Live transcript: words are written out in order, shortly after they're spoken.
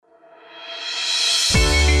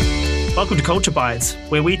Welcome to Culture Bites,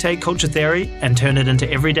 where we take culture theory and turn it into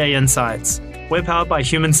everyday insights. We're powered by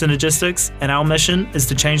Human Synergistics, and our mission is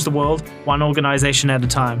to change the world one organization at a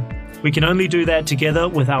time. We can only do that together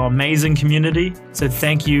with our amazing community, so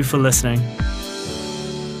thank you for listening.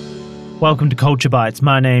 Welcome to Culture Bites.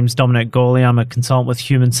 My name's Dominic Gawley. I'm a consultant with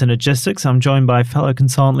Human Synergistics. I'm joined by fellow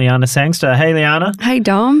consultant Liana Sangster. Hey, Liana. Hey,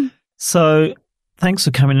 Dom. So, thanks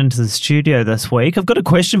for coming into the studio this week. I've got a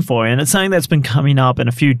question for you, and it's something that's been coming up in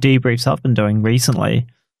a few debriefs I've been doing recently.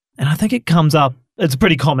 And I think it comes up, it's a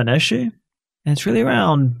pretty common issue, and it's really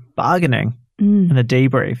around bargaining in a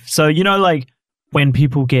debrief. So, you know, like when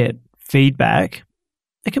people get feedback,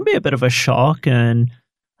 it can be a bit of a shock and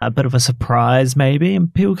a bit of a surprise maybe,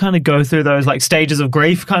 and people kind of go through those like stages of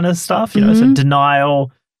grief kind of stuff, you know, so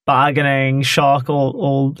denial, bargaining, shock,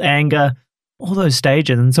 all anger, all those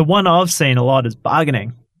stages. And so one I've seen a lot is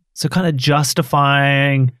bargaining. So kind of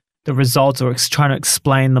justifying the results or trying to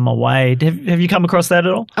explain them away. Have you come across that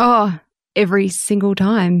at all? Oh, every single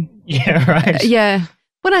time. Yeah, right. Yeah.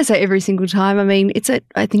 When I say every single time, I mean,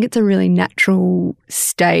 I think it's a really natural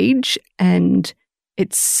stage and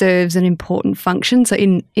it serves an important function. So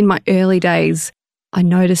in my early days, I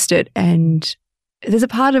noticed it, and there's a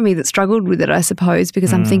part of me that struggled with it, I suppose,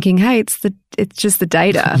 because I'm thinking, hey, it's just the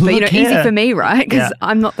data. But, you know, easy for me, right? Because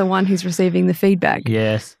I'm not the one who's receiving the feedback.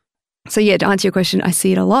 Yes. So, yeah, to answer your question, I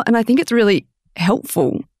see it a lot. And I think it's really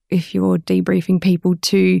helpful if you're debriefing people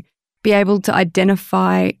to be able to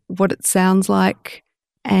identify what it sounds like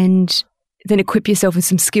and then equip yourself with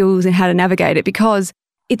some skills in how to navigate it, because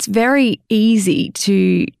it's very easy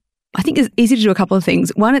to, I think it's easy to do a couple of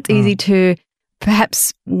things. One, it's easy to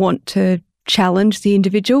perhaps want to challenge the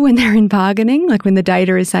individual when they're in bargaining, like when the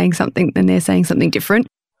data is saying something and they're saying something different.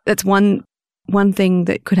 That's one thing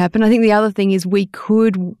that could happen. I think the other thing is we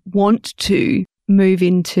could want to move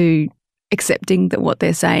into accepting that what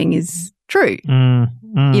they're saying is true, you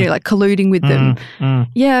know, like colluding with them.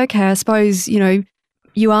 Yeah, okay, I suppose, you know,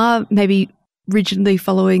 you are maybe rigidly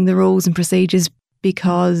following the rules and procedures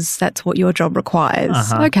because that's what your job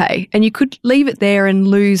requires. Okay, and you could leave it there and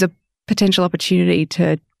lose a potential opportunity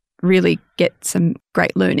to really get some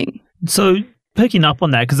great learning. So picking up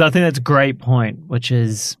on that, because I think that's a great point, which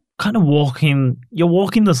is kind of you're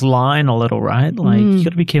walking this line a little, right? Like you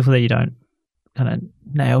got to be careful that you don't kind of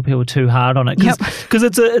nail people too hard on it, because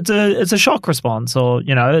it's a shock response, or,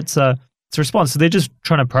 you know, it's a response. So they're just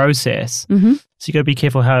trying to process. So you got to be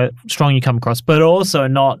careful how strong you come across, but also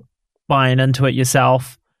not buying into it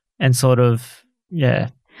yourself and sort of,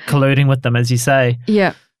 colluding with them, as you say.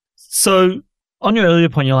 Yeah. So on your earlier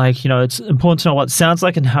point, you're like, you know, it's important to know what it sounds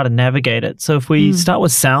like and how to navigate it. So if we start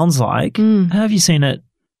with sounds like, how have you seen it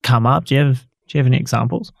come up? Do you have any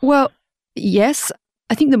examples? Well, yes.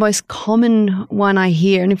 I think the most common one I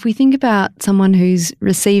hear, and if we think about someone who's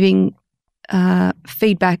receiving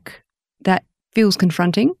feedback that feels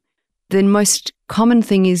confronting, the most common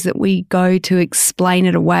thing is that we go to explain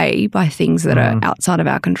it away by things that are outside of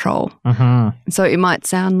our control. So it might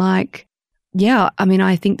sound like, yeah, I mean,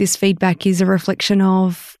 I think this feedback is a reflection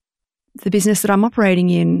of the business that I'm operating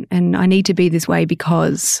in, and I need to be this way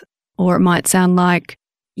because, or it might sound like,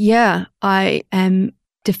 yeah, I am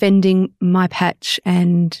defending my patch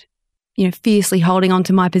and, you know, fiercely holding on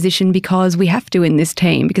to my position because we have to in this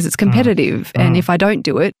team because it's competitive. And if I don't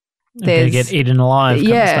do it, they get eaten alive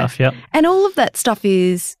kind of stuff. Yep. And all of that stuff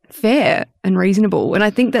is fair and reasonable. And I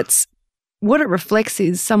think that's what it reflects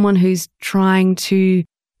is someone who's trying to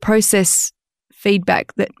process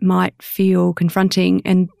feedback that might feel confronting,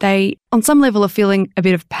 and they, on some level, are feeling a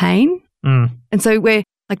bit of pain. And so we're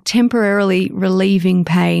like temporarily relieving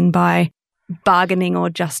pain by bargaining or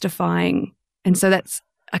justifying. And so that's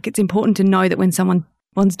like, it's important to know that when someone's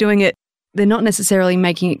doing it, they're not necessarily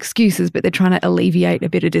making excuses, but they're trying to alleviate a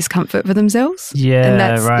bit of discomfort for themselves. Yeah, and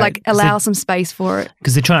that's right. like allow some space for it.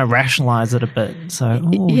 Because they're trying to rationalize it a bit. So,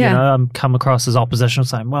 you know, I'm come across as oppositional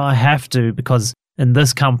saying, well, I have to because in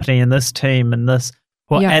this company, in this team, in this,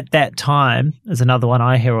 well, at that time, is another one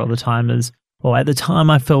I hear all the time is, well, at the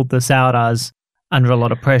time I filled this out, I was under a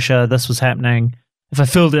lot of pressure, this was happening. If I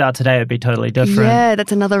filled it out today, it'd be totally different. Yeah,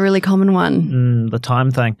 that's another really common one. The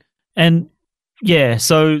time thing. And yeah,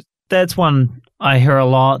 so that's one I hear a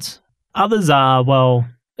lot. Others are, well,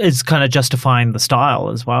 it's kind of justifying the style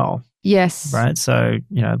as well. Yes. Right? So,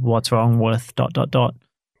 you know, what's wrong with ...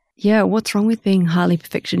 Yeah, what's wrong with being highly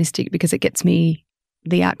perfectionistic because it gets me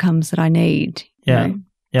the outcomes that I need. Yeah. You know?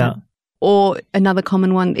 Yeah. Or another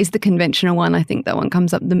common one is the conventional one. I think that one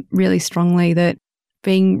comes up really strongly, that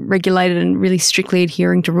being regulated and really strictly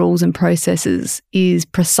adhering to rules and processes is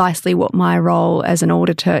precisely what my role as an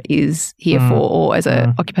auditor is here for, or as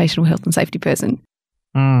an occupational health and safety person.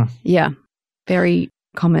 Yeah, very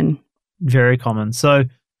common. Very common. So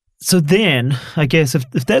then, I guess, if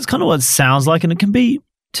that's kind of what it sounds like, and it can be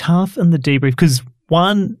tough in the debrief, because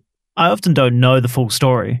one, I often don't know the full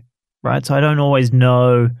story, right? So I don't always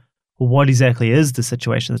know what exactly is the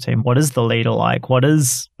situation of the team. What is the leader like? What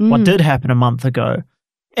did happen a month ago?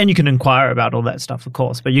 And you can inquire about all that stuff, of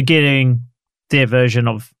course, but you're getting their version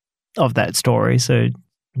of that story. So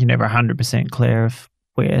you're never 100% clear of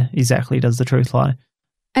where exactly does the truth lie.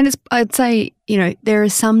 And I'd say, there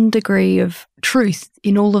is some degree of truth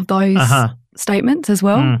in all of those statements as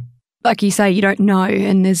well. Like you say, you don't know,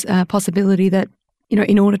 and there's a possibility that,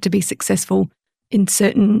 in order to be successful in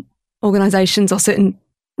certain organisations or certain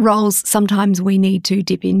roles, sometimes we need to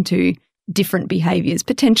dip into different behaviours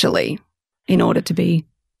potentially in order to be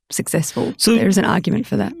successful. So there's an argument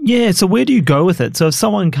for that. Yeah. So where do you go with it? So if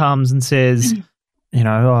someone comes and says,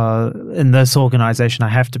 in this organisation, I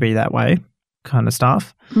have to be that way, kind of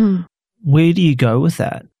stuff. Where do you go with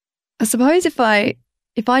that? I suppose if I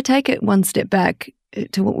take it one step back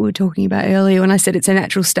to what we were talking about earlier when I said it's a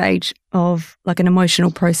natural stage of like an emotional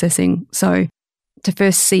processing. So to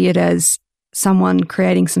first see it as someone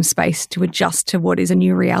creating some space to adjust to what is a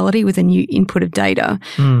new reality with a new input of data,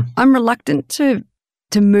 I'm reluctant to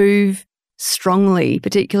move strongly,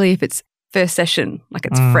 particularly if it's first session, like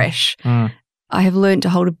it's fresh. I have learned to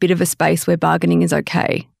hold a bit of a space where bargaining is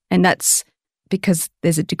okay. And that's because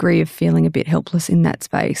there's a degree of feeling a bit helpless in that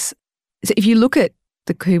space. So if you look at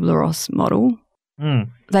the Kubler-Ross model,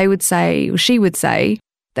 they would say, or she would say,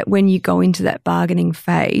 that when you go into that bargaining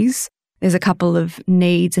phase, there's a couple of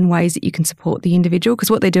needs and ways that you can support the individual,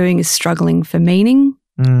 because what they're doing is struggling for meaning.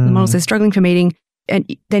 The model says struggling for meaning, and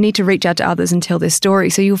they need to reach out to others and tell their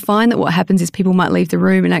story. So you'll find that what happens is people might leave the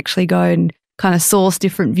room and actually go and kind of source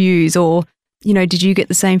different views, or, did you get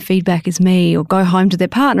the same feedback as me? Or go home to their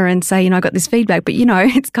partner and say, I got this feedback, but,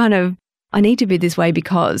 it's kind of, I need to be this way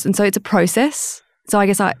because. And so it's a process. So I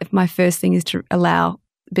guess my first thing is to allow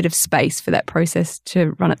a bit of space for that process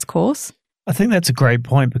to run its course. I think that's a great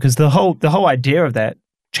point, because the whole idea of that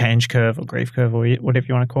change curve or grief curve or whatever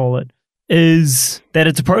you want to call it is that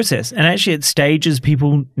it's a process, and actually it's stages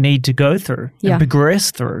people need to go through and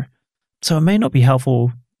progress through. So it may not be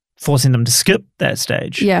helpful forcing them to skip that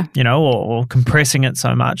stage, or compressing it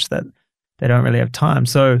so much that they don't really have time.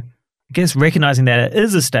 So I guess recognizing that it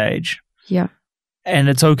is a stage, and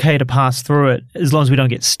it's okay to pass through it as long as we don't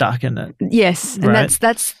get stuck in it. Yes, and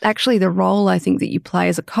that's actually the role I think that you play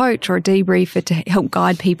as a coach or a debriefer, to help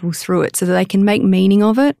guide people through it so that they can make meaning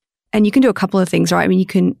of it. And you can do a couple of things, right? I mean,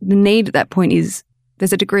 the need at that point is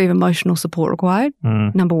there's a degree of emotional support required,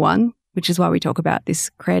 number one, which is why we talk about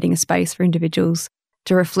this creating a space for individuals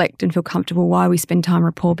to reflect and feel comfortable, why we spend time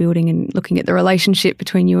rapport building and looking at the relationship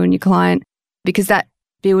between you and your client, because that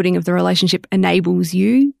building of the relationship enables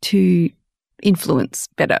you to influence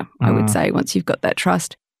better, I would say, once you've got that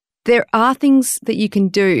trust. There are things that you can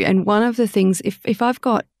do. And one of the things, if I've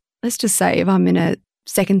got, let's just say if I'm in a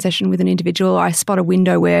second session with an individual, or I spot a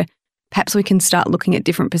window where perhaps we can start looking at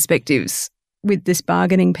different perspectives with this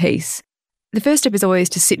bargaining piece, the first step is always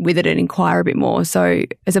to sit with it and inquire a bit more. So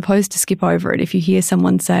as opposed to skip over it, if you hear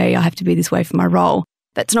someone say, I have to be this way for my role,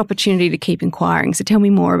 that's an opportunity to keep inquiring. So tell me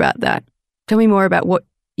more about that. Tell me more about what,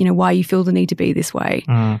 why you feel the need to be this way.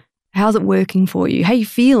 How's it working for you? How are you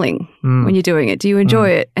feeling when you're doing it? Do you enjoy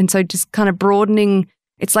it? And so just kind of broadening,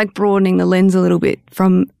 it's like broadening the lens a little bit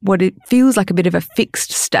from what it feels like a bit of a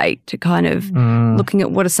fixed state to kind of looking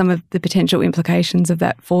at what are some of the potential implications of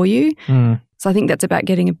that for you. So I think that's about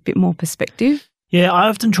getting a bit more perspective. Yeah, I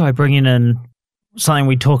often try bringing in something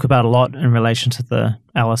we talk about a lot in relation to the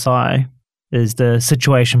LSI, is the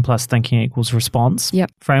situation plus thinking equals response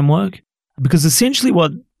framework. Because essentially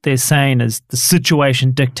what they're saying is the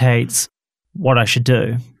situation dictates what I should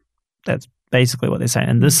do. That's basically what they're saying.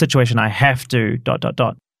 In this situation, I have to ...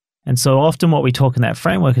 And so often what we talk in that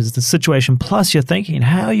framework is the situation plus your thinking and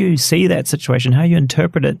how you see that situation, how you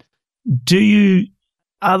interpret it.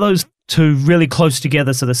 Are those two really close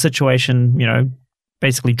together so the situation,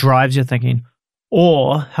 basically drives your thinking?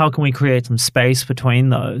 Or how can we create some space between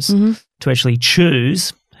those to actually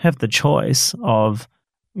have the choice of,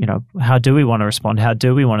 how do we want to respond? How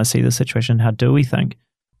do we want to see the situation? How do we think?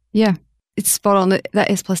 Yeah, it's spot on. That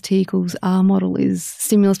S plus T equals R model is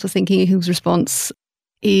stimulus plus thinking equals response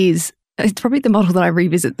it's probably the model that I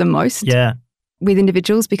revisit the most with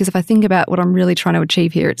individuals, because if I think about what I'm really trying to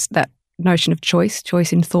achieve here, it's that notion of choice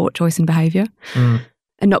in thought, choice in behaviour, and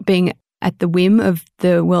not being at the whim of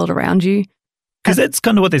the world around you. Because that's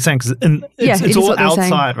kind of what they're saying. Because it's all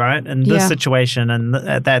outside, right? In this situation, and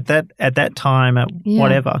at that time, at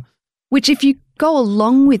whatever. Which, if you go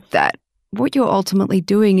along with that, what you're ultimately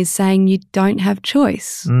doing is saying you don't have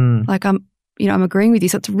choice. Like I'm agreeing with you.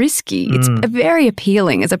 So it's risky. It's very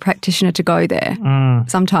appealing as a practitioner to go there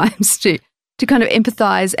sometimes to kind of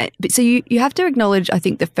empathize. But so you have to acknowledge, I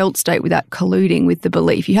think, the felt state without colluding with the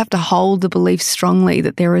belief. You have to hold the belief strongly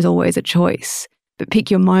that there is always a choice, but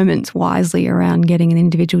pick your moments wisely around getting an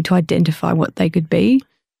individual to identify what they could be.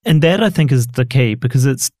 And that, I think, is the key, because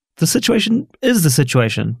the situation is the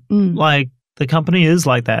situation. Like the company is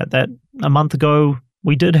like that a month ago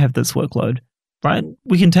we did have this workload, right?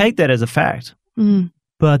 We can take that as a fact,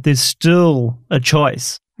 but there's still a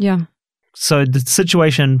choice. Yeah. So the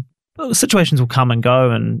situations will come and go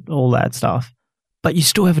and all that stuff, but you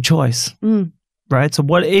still have a choice, right?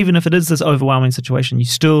 So even if it is this overwhelming situation, you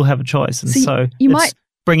still have a choice. And so you it's might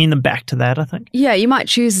bringing them back to that, I think. Yeah, you might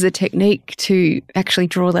choose as a technique to actually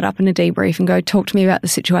draw that up in a debrief and go, talk to me about the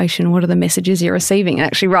situation. What are the messages you're receiving? And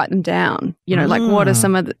actually write them down. Like what are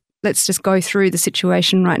some of the, let's just go through the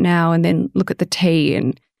situation right now and then look at the tea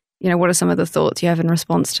and, what are some of the thoughts you have in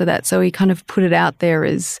response to that? So we kind of put it out there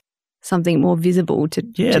as something more visible to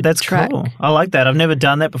that's track. Cool. I like that. I've never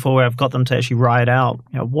done that before, where I've got them to actually write out,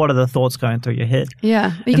 what are the thoughts going through your head.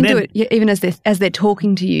 Yeah, you can do it even as they're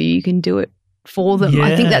talking to you. You can do it for them.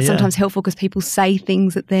 I think that's sometimes helpful because people say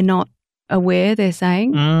things that they're not aware they're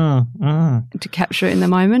saying to capture it in the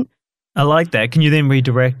moment. I like that. Can you then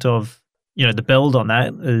redirect of, the build on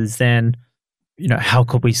that is then, how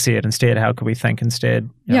could we see it instead? How could we think instead?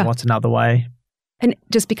 What's another way? And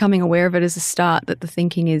just becoming aware of it as a start, that the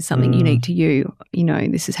thinking is something unique to you.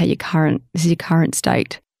 This is your current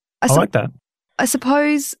state. I like that. I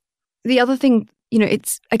suppose the other thing,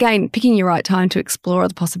 it's, again, picking your right time to explore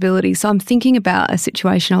other possibilities. So I'm thinking about a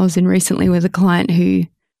situation I was in recently with a client who,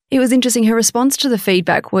 it was interesting. Her response to the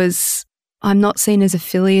feedback was, I'm not seen as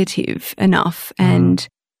affiliative enough. And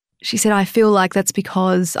she said, I feel like that's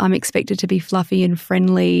because I'm expected to be fluffy and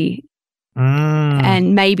friendly.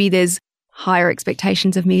 And maybe there's higher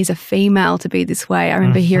expectations of me as a female to be this way. I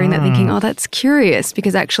remember hearing that thinking, oh, that's curious,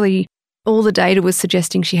 because actually all the data was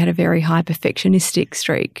suggesting she had a very high perfectionistic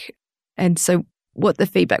streak. And so what the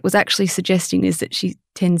feedback was actually suggesting is that she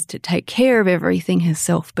tends to take care of everything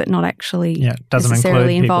herself, but not actually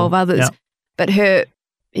necessarily involve others. Yeah. But her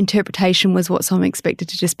interpretation was so I'm expected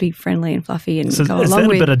to just be friendly and fluffy and go along with. Is that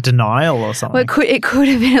a bit of denial or something? Well, it could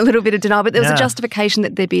have been a little bit of denial, but there was a justification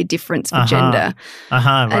that there'd be a difference for gender.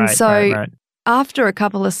 And so after a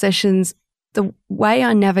couple of sessions, the way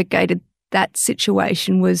I navigated that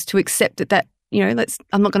situation was to accept that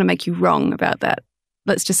I'm not going to make you wrong about that.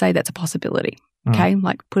 Let's just say that's a possibility. Okay,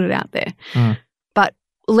 like put it out there. But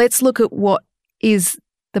let's look at what is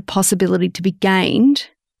the possibility to be gained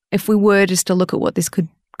if we were just to look at what this could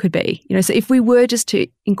be. So if we were just to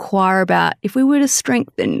inquire about, if we were to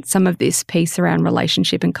strengthen some of this piece around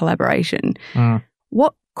relationship and collaboration,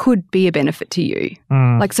 what could be a benefit to you?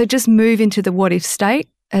 So just move into the what if state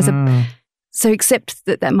so accept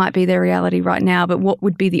that might be their reality right now, but what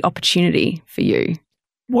would be the opportunity for you?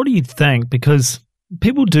 What do you think? Because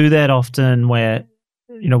people do that often where,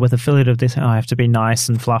 with affiliative, they say, I have to be nice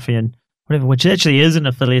and fluffy and whatever, which actually isn't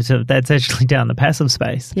affiliative. That's actually down the passive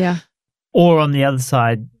space. Yeah. Or on the other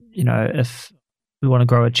side, if we want to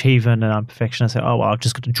grow achievement and I'm perfectionist, say, I've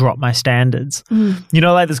just got to drop my standards.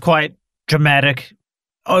 Like this quite dramatic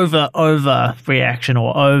over reaction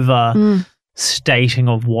or over stating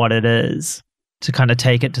of what it is to kind of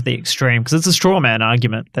take it to the extreme. Because it's a straw man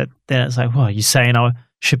argument that then it's like, you're saying I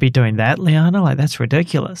should be doing that, Liana? Like, that's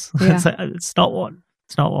ridiculous. Yeah. It's not what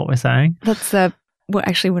we're saying. That's what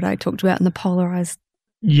I talked about in the polarized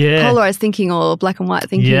thinking or black and white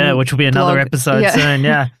thinking. Yeah, which will be another episode soon.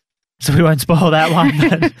 Yeah, so we won't spoil that one.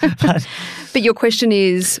 But your question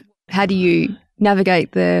is, how do you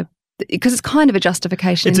navigate because it's kind of a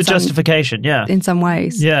justification. It's a justification, yeah, in some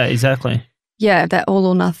ways. Yeah, exactly. Yeah, that all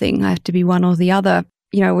or nothing. I have to be one or the other.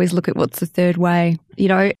 Always look at what's the third way.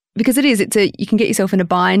 Because you can get yourself in a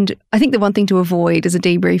bind. I think the one thing to avoid as a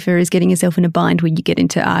debriefer is getting yourself in a bind where you get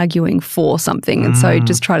into arguing for something. And so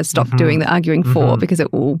just try to stop doing the arguing for, because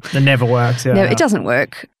it never works. Yeah. It doesn't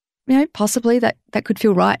work. Possibly that could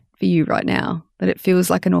feel right for you right now, that it feels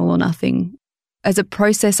like an all or nothing. As a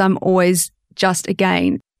process, I'm always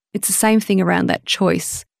it's the same thing around that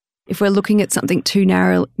choice. If we're looking at something too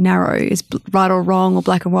narrow, is right or wrong or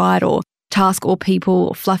black or white or task or people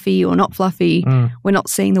or fluffy or not fluffy, we're not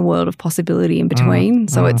seeing the world of possibility in between.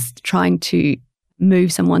 So it's trying to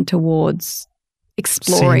move someone towards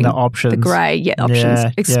exploring the options, the grey,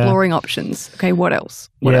 options, exploring options. Okay, what else?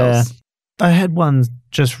 What else? I had one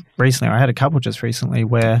just recently. I had a couple just recently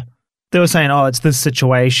where they were saying, it's this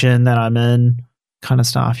situation that I'm in, kind of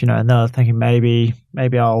stuff, and they're thinking maybe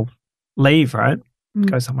I'll leave, right? Mm.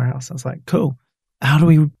 Go somewhere else. I was like, cool. How do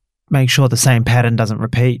we make sure the same pattern doesn't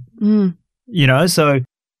repeat? Mm. You know, so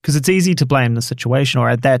because it's easy to blame the situation or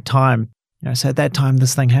at that time, you know, so at that time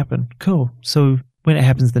this thing happened. Cool. So when it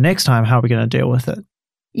happens the next time, how are we going to deal with it?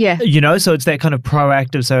 Yeah. You know, so it's that kind of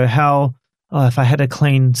proactive. So if I had a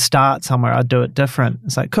clean start somewhere, I'd do it different.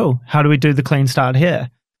 It's like, cool. How do we do the clean start here?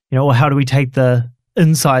 You know, or how do we take the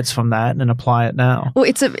insights from that and apply it now? Well,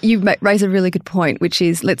 you raise a really good point, which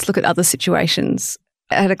is let's look at other situations.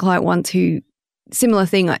 I had a client once who, similar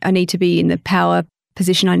thing, I need to be in the power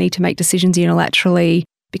position. I need to make decisions unilaterally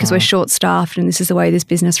because we're short-staffed and this is the way this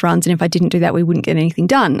business runs. And if I didn't do that, we wouldn't get anything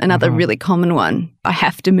done. Another really common one, I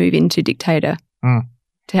have to move into dictator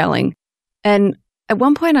telling. And at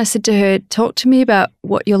one point I said to her, talk to me about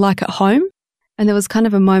what you're like at home. And there was kind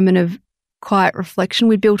of a moment of quiet reflection.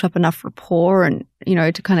 We built up enough rapport and, you know,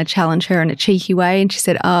 to kind of challenge her in a cheeky way. And she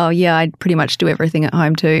said, oh, yeah, I pretty much do everything at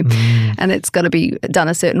home too. And it's got to be done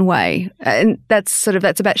a certain way. And that's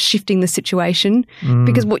about shifting the situation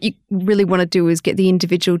because what you really want to do is get the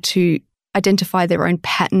individual to identify their own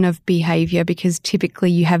pattern of behavior because typically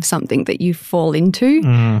you have something that you fall into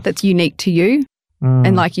that's unique to you.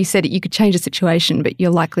 And like you said, you could change a situation, but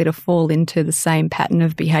you're likely to fall into the same pattern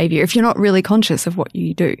of behavior if you're not really conscious of what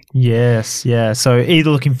you do. Yes, yeah. So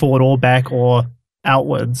either looking forward or back or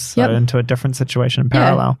outwards, so into a different situation in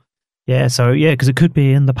parallel. Yeah, so because it could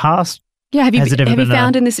be in the past. Yeah, have you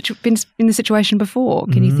found been in this situation before?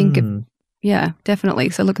 Can you think of? Yeah,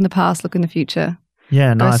 definitely. So look in the past, look in the future.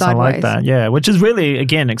 Yeah, nice. I like that. Yeah, which is really,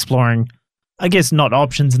 again, exploring, I guess not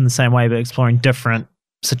options in the same way, but exploring different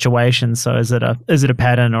situations. So is it a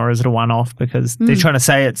pattern or is it a one-off? Because they're trying to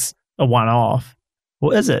say it's a one-off.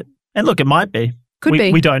 Well, is it? And look, it might be. Could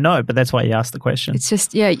be. We don't know, but that's why you ask the question. It's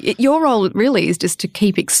just, your role really is just to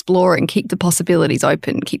keep exploring, keep the possibilities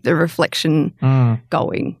open, keep the reflection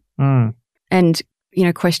going. And, you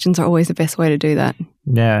know, questions are always the best way to do that.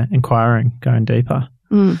 Yeah, inquiring, going deeper.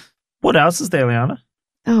 What else is there, Liana?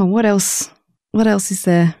 Oh, what else? What else is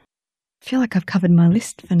there? I feel like I've covered my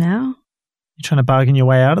list for now. You trying to bargain your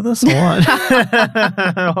way out of this or what?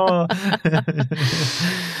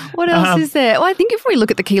 What else is there? Well, I think if we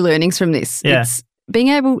look at the key learnings from this, it's being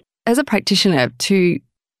able, as a practitioner, to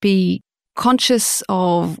be conscious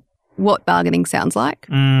of what bargaining sounds like.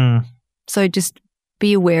 So just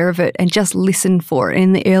be aware of it and just listen for it.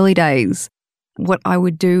 In the early days, what I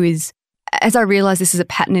would do is, as I realize this is a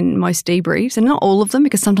pattern in most debriefs, and not all of them,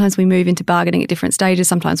 because sometimes we move into bargaining at different stages.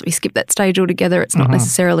 Sometimes we skip that stage altogether. It's not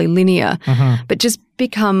necessarily linear, but just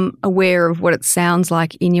become aware of what it sounds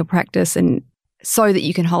like in your practice and so that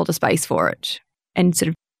you can hold a space for it and sort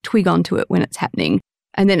of twig onto it when it's happening.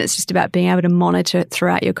 And then it's just about being able to monitor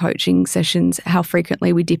throughout your coaching sessions how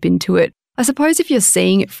frequently we dip into it. I suppose if you're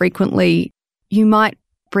seeing it frequently, you might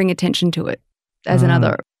bring attention to it as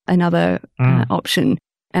another option.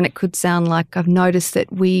 And it could sound like, I've noticed that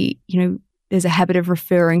there's a habit of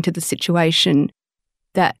referring to the situation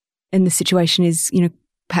and the situation is,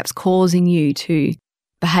 perhaps causing you to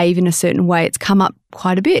behave in a certain way. It's come up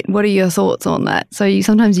quite a bit. What are your thoughts on that? So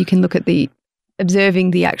sometimes you can look at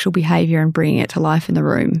observing the actual behavior and bringing it to life in the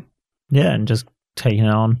room. Yeah, and just taking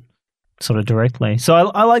it on sort of directly. So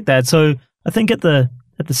I like that. So I think at the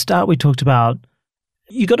start we talked about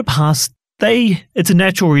you got to pass. It's a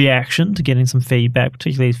natural reaction to getting some feedback,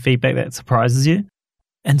 particularly feedback that surprises you.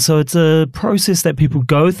 And so it's a process that people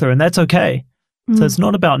go through, and that's okay. So it's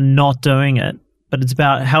not about not doing it, but it's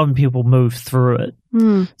about helping people move through it.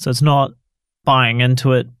 So it's not buying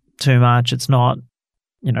into it too much. It's not,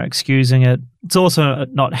 excusing it. It's also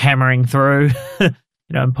not hammering through,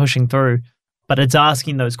 and pushing through. But it's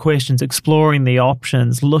asking those questions, exploring the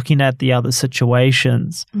options, looking at the other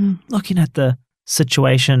situations, looking at the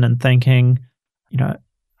situation and thinking,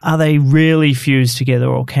 are they really fused together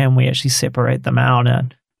or can we actually separate them out,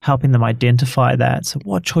 and helping them identify that. So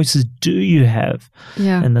what choices do you have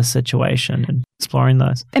in this situation, and exploring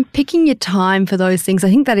those. And picking your time for those things. I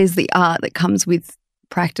think that is the art that comes with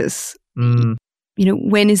practice.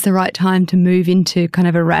 When is the right time to move into kind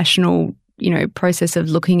of a rational, process of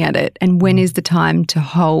looking at it, and when is the time to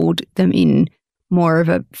hold them in more of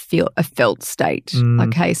a felt state.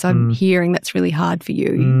 Okay, so I'm hearing that's really hard for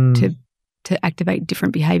you to activate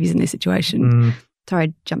different behaviours in this situation. Sorry,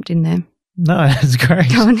 I jumped in there. No, that's great.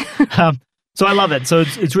 Go on. So I love it. So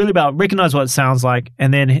it's really about recognize what it sounds like,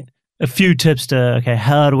 and then a few tips to,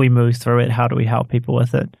 how do we move through it? How do we help people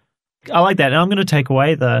with it? I like that. And I'm going to take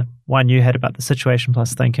away the one you had about the situation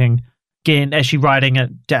plus thinking. Again, actually writing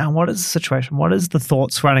it down. What is the situation? What is the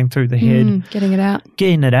thoughts running through the head? Getting it out.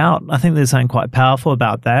 Getting it out. I think there's something quite powerful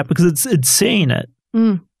about that, because it's seeing it.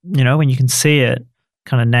 When you can see it,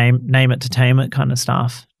 kind of name it to tame it kind of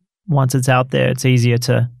stuff. Once it's out there, it's easier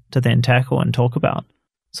to then tackle and talk about.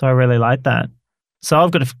 So I really like that. So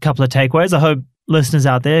I've got a couple of takeaways. I hope listeners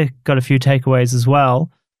out there got a few takeaways as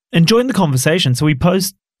well. And join the conversation. So we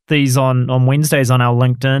post these on Wednesdays on our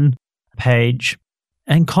LinkedIn page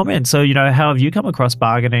and comment. So, how have you come across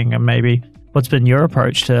bargaining, and maybe what's been your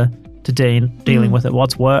approach to dealing with it?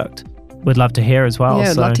 What's worked? We'd love to hear as well.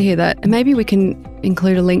 Yeah, I'd love to hear that. And maybe we can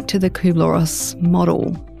include a link to the Kubler-Ross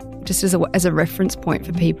model just as a reference point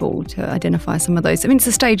for people to identify some of those. I mean, it's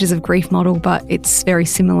the stages of grief model, but it's very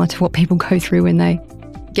similar to what people go through when they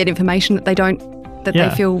get information that they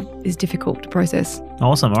feel is difficult to process.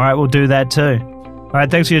 Awesome. All right, we'll do that too. All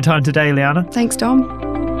right, thanks for your time today, Liana. Thanks, Dom.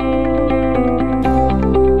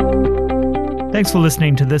 Thanks for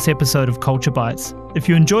listening to this episode of Culture Bites. If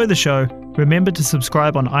you enjoy the show, remember to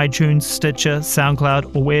subscribe on iTunes, Stitcher,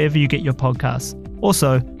 SoundCloud, or wherever you get your podcasts.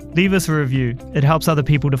 Also, leave us a review. It helps other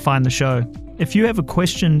people to find the show. If you have a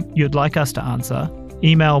question you'd like us to answer,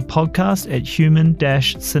 email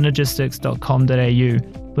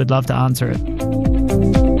podcast@human-synergistics.com.au. We'd love to answer it.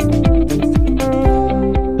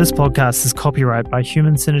 This podcast is copyright by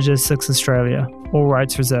Human Synergistics Australia. All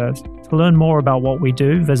rights reserved. To learn more about what we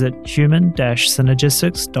do, visit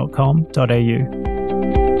human-synergistics.com.au.